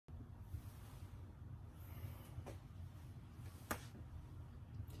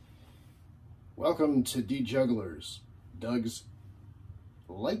Welcome to D-Juggler's, Doug's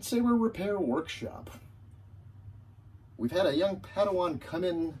lightsaber repair workshop. We've had a young Padawan come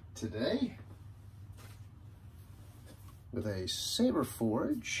in today with a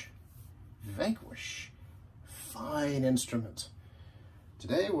Saberforge Vanquish. Fine instrument.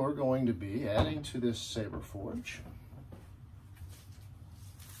 Today we're going to be adding to this Saberforge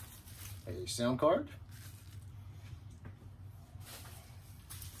a sound card,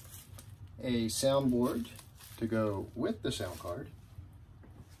 a soundboard to go with the sound card.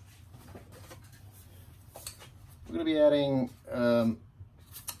 We're going to be adding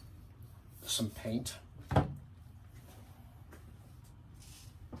some paint, and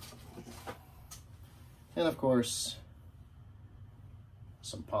of course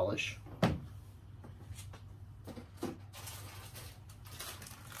some polish.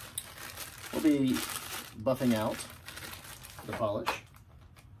 We'll be buffing out the polish.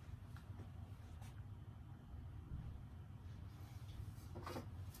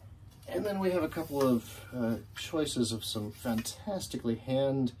 And then we have a couple of choices of some fantastically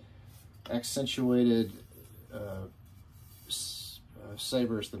hand accentuated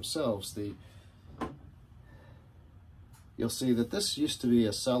sabers themselves. You'll see that this used to be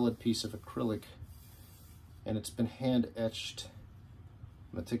a solid piece of acrylic, and it's been hand etched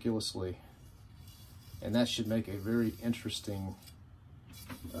meticulously, and that should make a very interesting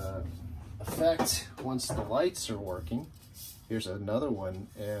effect once the lights are working. Here's another one,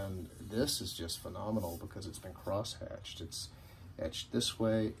 and this is just phenomenal because it's been cross-hatched. It's etched this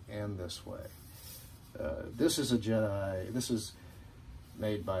way and this way. This is a Jedi. This is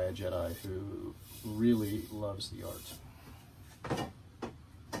made by a Jedi who really loves the art.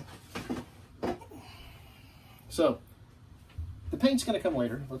 So, the paint's going to come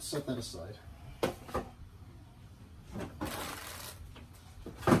later. Let's set that aside.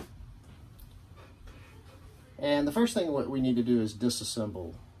 And the first thing what we need to do is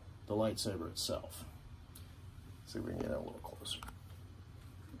disassemble the lightsaber itself. See if we can get it a little closer.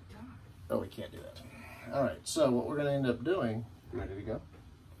 Oh, we can't do that. All right, so what we're going to end up doing, ready to go,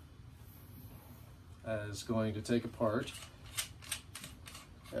 is going to take apart.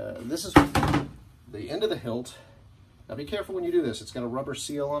 This is the end of the hilt. Now be careful when you do this. It's got a rubber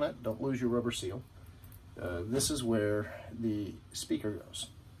seal on it. Don't lose your rubber seal. This is where the speaker goes.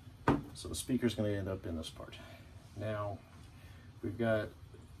 So the speaker's going to end up in this part. Now, we've got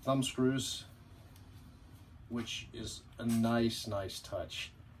thumb screws, which is a nice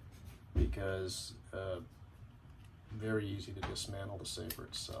touch because very easy to dismantle the saber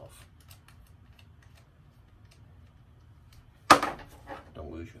itself.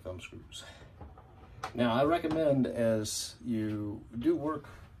 Don't lose your thumb screws. Now, I recommend as you do work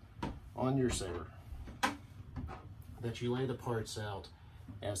on your saber that you lay the parts out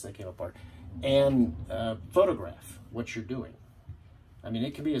as they came apart and photograph what you're doing. I mean,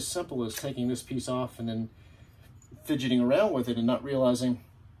 it can be as simple as taking this piece off and then fidgeting around with it and not realizing,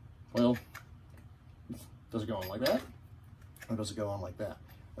 well, does it go on like that? Or does it go on like that?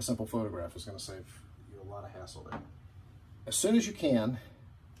 A simple photograph is going to save you a lot of hassle there. As soon as you can,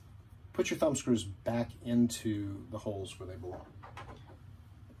 put your thumb screws back into the holes where they belong.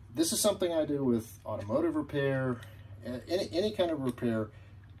 This is something I do with automotive repair, any kind of repair.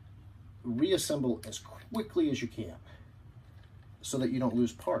 Reassemble as quickly as you can so that you don't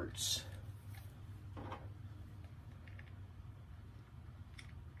lose parts.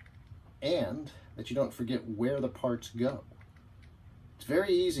 And that you don't forget where the parts go. It's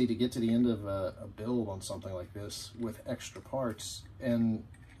very easy to get to the end of a build on something like this with extra parts and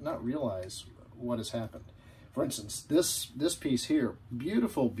not realize what has happened. For instance, this piece here,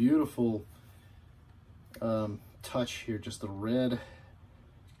 beautiful touch here, just the red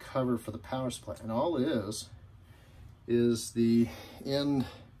cover for the power supply, and all it is the end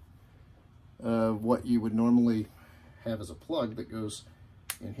of what you would normally have as a plug that goes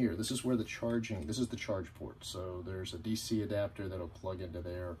in here. This is where the charging, this is the charge port, so there's a DC adapter that'll plug into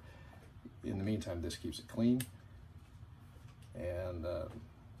there. In the meantime, this keeps it clean and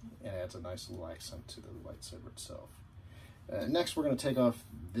adds a nice little accent to the lightsaber itself. Next, we're going to take off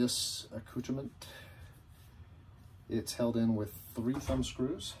this accoutrement. It's held in with 3 thumb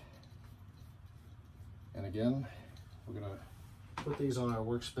screws. And again, we're going to put these on our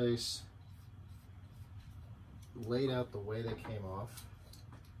workspace, laid out the way they came off.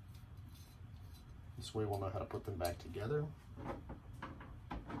 This way we'll know how to put them back together.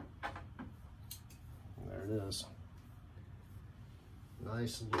 And there it is.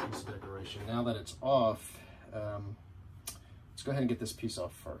 Nice little piece of decoration. Now that it's off, let's go ahead and get this piece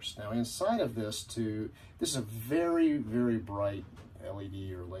off first. Now inside of this, this is a very bright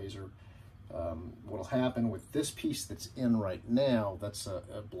LED or laser. What'll happen with this piece that's in right now, that's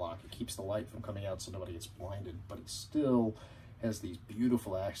a block. It keeps the light from coming out so nobody gets blinded, but it still has these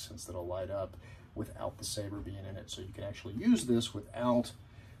beautiful accents that'll light up without the saber being in it. So you can actually use this without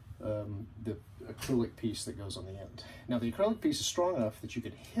the acrylic piece that goes on the end. Now the acrylic piece is strong enough that you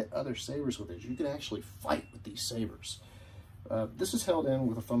can hit other sabers with it. You can actually fight with these sabers. This is held in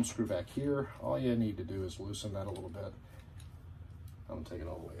with a thumb screw back here. All you need to do is loosen that a little bit. I'm gonna take it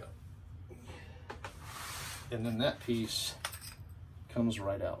all the way up. And then that piece comes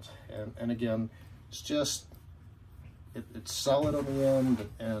right out. And again, it's just, it's solid on the end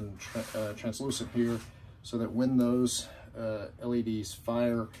and translucent here, so that when those LEDs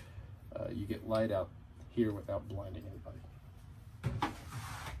fire, you get light out here without blinding anybody.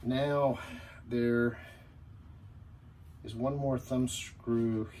 Now, there is one more thumb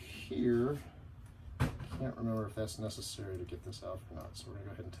screw here. Can't remember if that's necessary to get this out or not, so we're gonna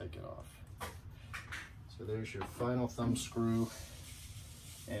go ahead and take it off. So there's your final thumb screw,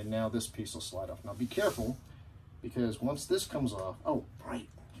 and now this piece will slide off. Now be careful, because once this comes off, oh, right,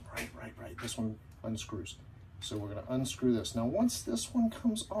 this one unscrews. So we're gonna unscrew this. Now once this one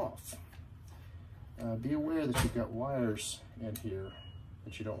comes off, be aware that you've got wires in here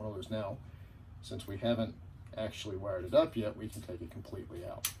that you don't wanna lose. Now, since we haven't actually wired it up yet, we can take it completely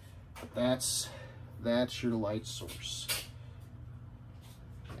out. But that's your light source.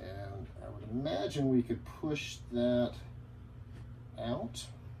 And I would imagine we could push that out,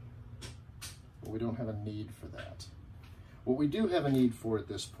 but we don't have a need for that. What we do have a need for at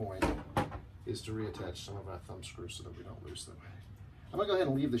this point is to reattach some of our thumb screws so that we don't lose them. I'm gonna go ahead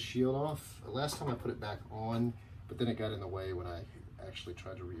and leave the shield off. Last time I put it back on, but then it got in the way when I actually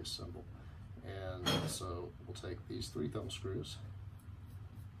tried to reassemble. And so we'll take these 3 thumb screws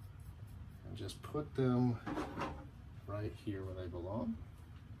and just put them right here where they belong.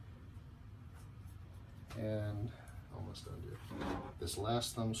 And almost undo. This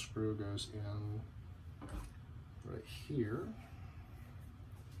last thumb screw goes in right here.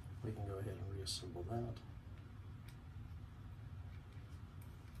 We can go ahead and reassemble that.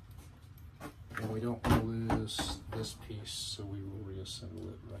 And we don't want to lose this piece, so we will reassemble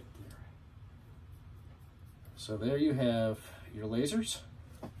it right there. So there you have your lasers,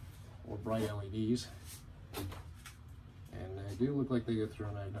 or bright LEDs. And they do look like they go through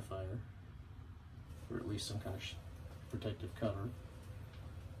a magnifier, or at least some kind of protective cover.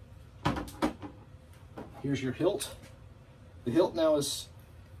 Here's your hilt. The hilt now is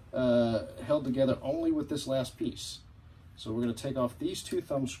held together only with this last piece. So we're going to take off these 2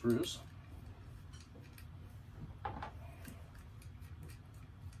 thumb screws.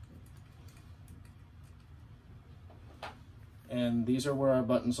 And these are where our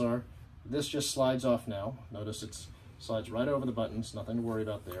buttons are. This just slides off now. Notice it slides right over the buttons, nothing to worry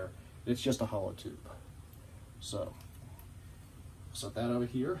about there. It's just a hollow tube. So, set that over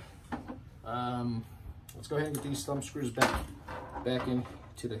here. Let's go ahead and get these thumb screws back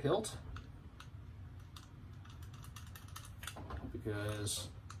into the hilt, because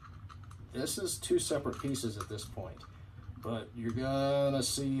this is 2 separate pieces at this point. But you're gonna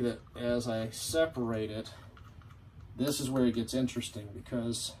see that as I separate it, this is where it gets interesting,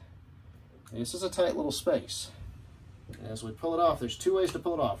 because this is a tight little space. And as we pull it off, there's 2 ways to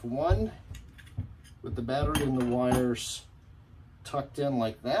pull it off. One, with the battery and the wires tucked in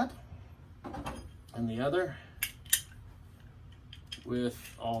like that, and the other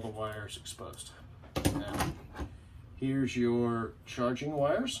with all the wires exposed. Now, here's your charging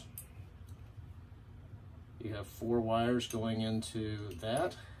wires. You have 4 wires going into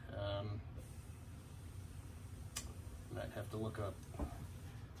that. Might have to look up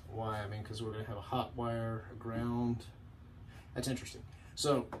why. I mean, because we're going to have a hot wire, a ground. That's interesting.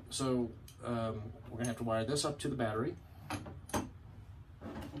 So we're going to have to wire this up to the battery.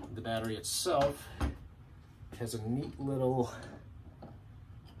 The battery itself has a neat little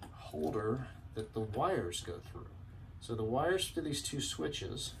holder that the wires go through. So the wires to these 2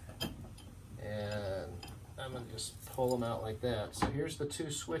 switches, and I'm going to just pull them out like that. So here's the 2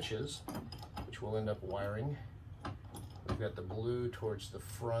 switches, which we'll end up wiring. We've got the blue towards the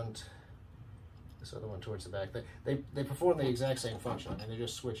front, this other one towards the back. They perform the exact same function. I mean, they're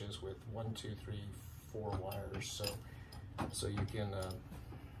just switches with 1, 2, 3, 4 wires. So you can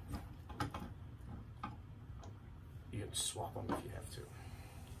swap them if you have to.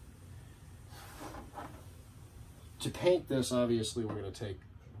 To paint this, obviously, we're going to take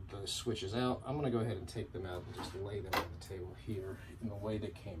the switches out. I'm going to go ahead and take them out and just lay them on the table here in the way they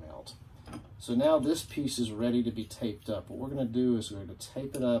came out. So now this piece is ready to be taped up. What we're going to do is we're going to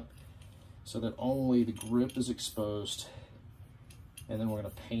tape it up so that only the grip is exposed, and then we're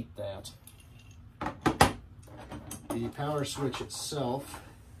going to paint that The power switch itself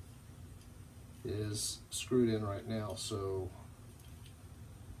is screwed in right now, so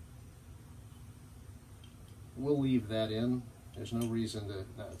we'll leave that in. There's no reason to,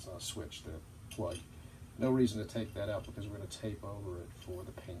 no, it's not a switch, the plug. No reason to take that out because we're going to tape over it for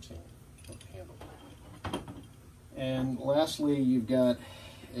the painting of the handle. And lastly, you've got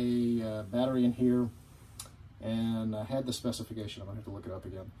a battery in here, and I had the specification. I'm going to have to look it up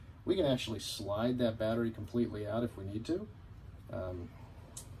again. We can actually slide that battery completely out if we need to.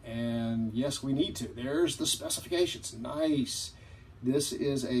 And yes, we need to. There's the specifications. Nice. This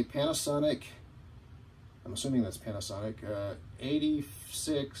is a Panasonic, I'm assuming that's Panasonic,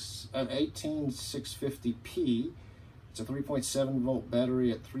 18650P. It's a 3.7 volt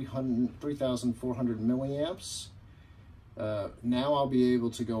battery at 3,400 milliamps. Now I'll be able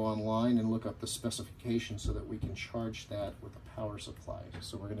to go online and look up the specifications so that we can charge that with a power supply.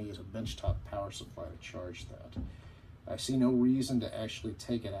 So we're going to use a benchtop power supply to charge that. I see no reason to actually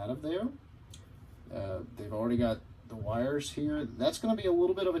take it out of there. They've already got the wires here. That's going to be a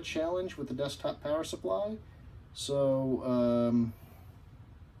little bit of a challenge with the desktop power supply. So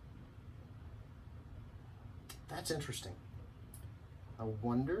that's interesting. I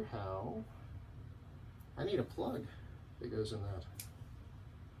wonder how. I need a plug that goes in that.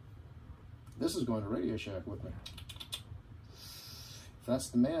 This is going to Radio Shack with me. If that's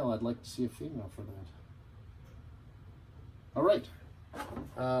the male, I'd like to see a female for that. All right.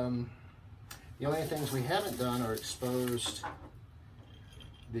 The only things we haven't done are exposed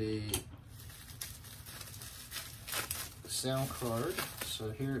the sound card.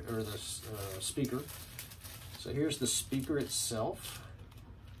 So here, or the speaker. So here's the speaker itself.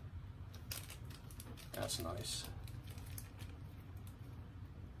 That's nice.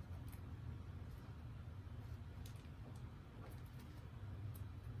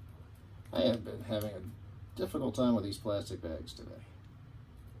 I have been having a difficult time with these plastic bags today.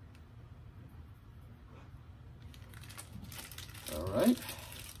 All right.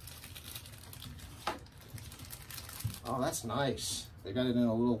 Oh, that's nice. They got it in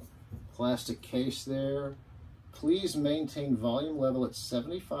a little plastic case there. Please maintain volume level at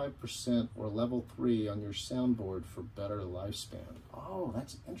 75% or level 3 on your soundboard for better lifespan. Oh,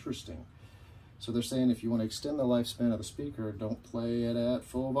 that's interesting. So they're saying if you want to extend the lifespan of the speaker, don't play it at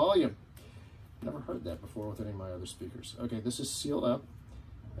full volume. Never heard that before with any of my other speakers. Okay, this is sealed up.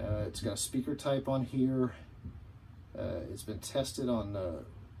 It's got a speaker type on here. It's been tested on,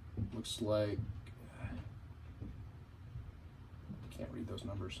 looks like, I can't read those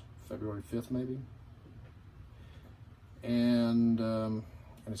numbers, February 5th maybe. And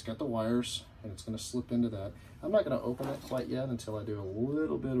it's got the wires, and it's going to slip into that. I'm not going to open it quite yet until I do a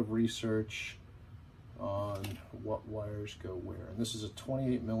little bit of research on what wires go where. And this is a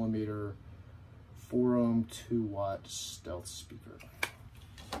 28 millimeter 4 ohm 2 watt stealth speaker.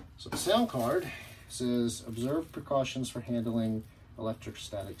 So the sound card says observe precautions for handling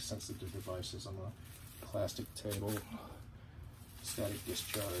electrostatic sensitive devices on the plastic table, static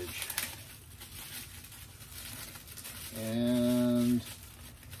discharge. And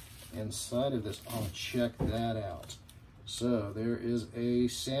inside of this, oh, check that out. So there is a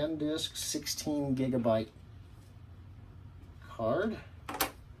SanDisk 16 gigabyte card.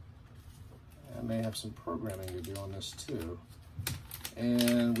 I may have some programming to do on this too.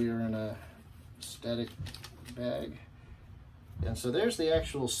 And we are in a static bag. And so there's the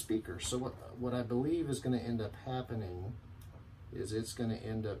actual speaker. So what I believe is going to end up happening is it's going to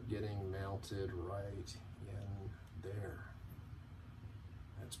end up getting mounted right in there.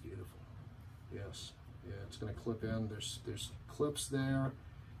 That's beautiful. Yes. Yeah, it's going to clip in. There's clips there,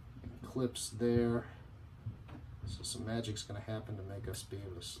 clips there. So some magic's going to happen to make us be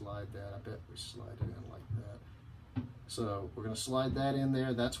able to slide that. I bet we slide it in like that. So we're going to slide that in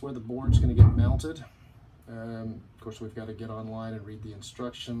there. That's where the board's going to get mounted. Of course, we've got to get online and read the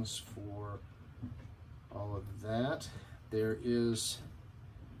instructions for all of that. There is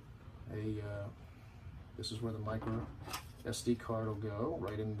a, this is where the micro SD card will go,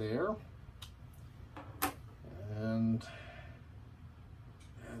 right in there. And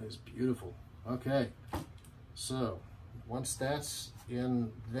that is beautiful. Okay, so once that's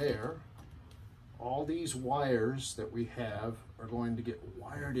in there, all these wires that we have are going to get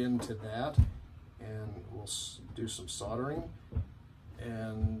wired into that, and we'll do some soldering,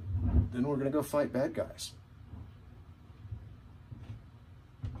 and then we're going to go fight bad guys.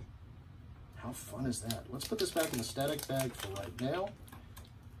 How fun is that? Let's put this back in the static bag for right now.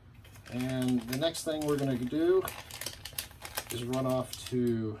 And the next thing we're going to do is run off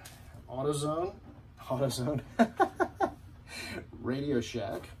to AutoZone, Radio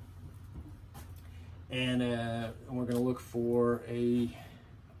Shack, And we're going to look for a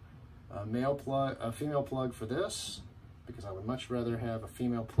female plug for this, because I would much rather have a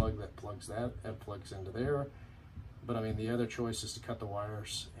female plug that plugs that and plugs into there. But I mean, the other choice is to cut the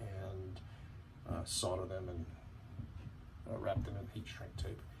wires and solder them and wrap them in heat shrink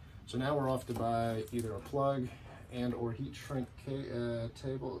tape. So now we're off to buy either a plug and or heat shrink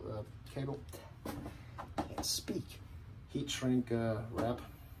cable. Can't speak. Heat shrink wrap.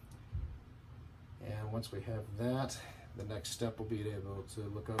 And once we have that, the next step will be to be able to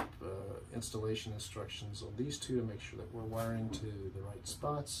look up installation instructions on these two to make sure that we're wiring to the right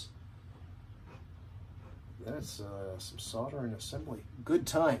spots. That's some solder and assembly. Good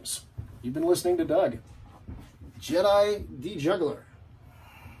times. You've been listening to Doug, Jedi the Juggler.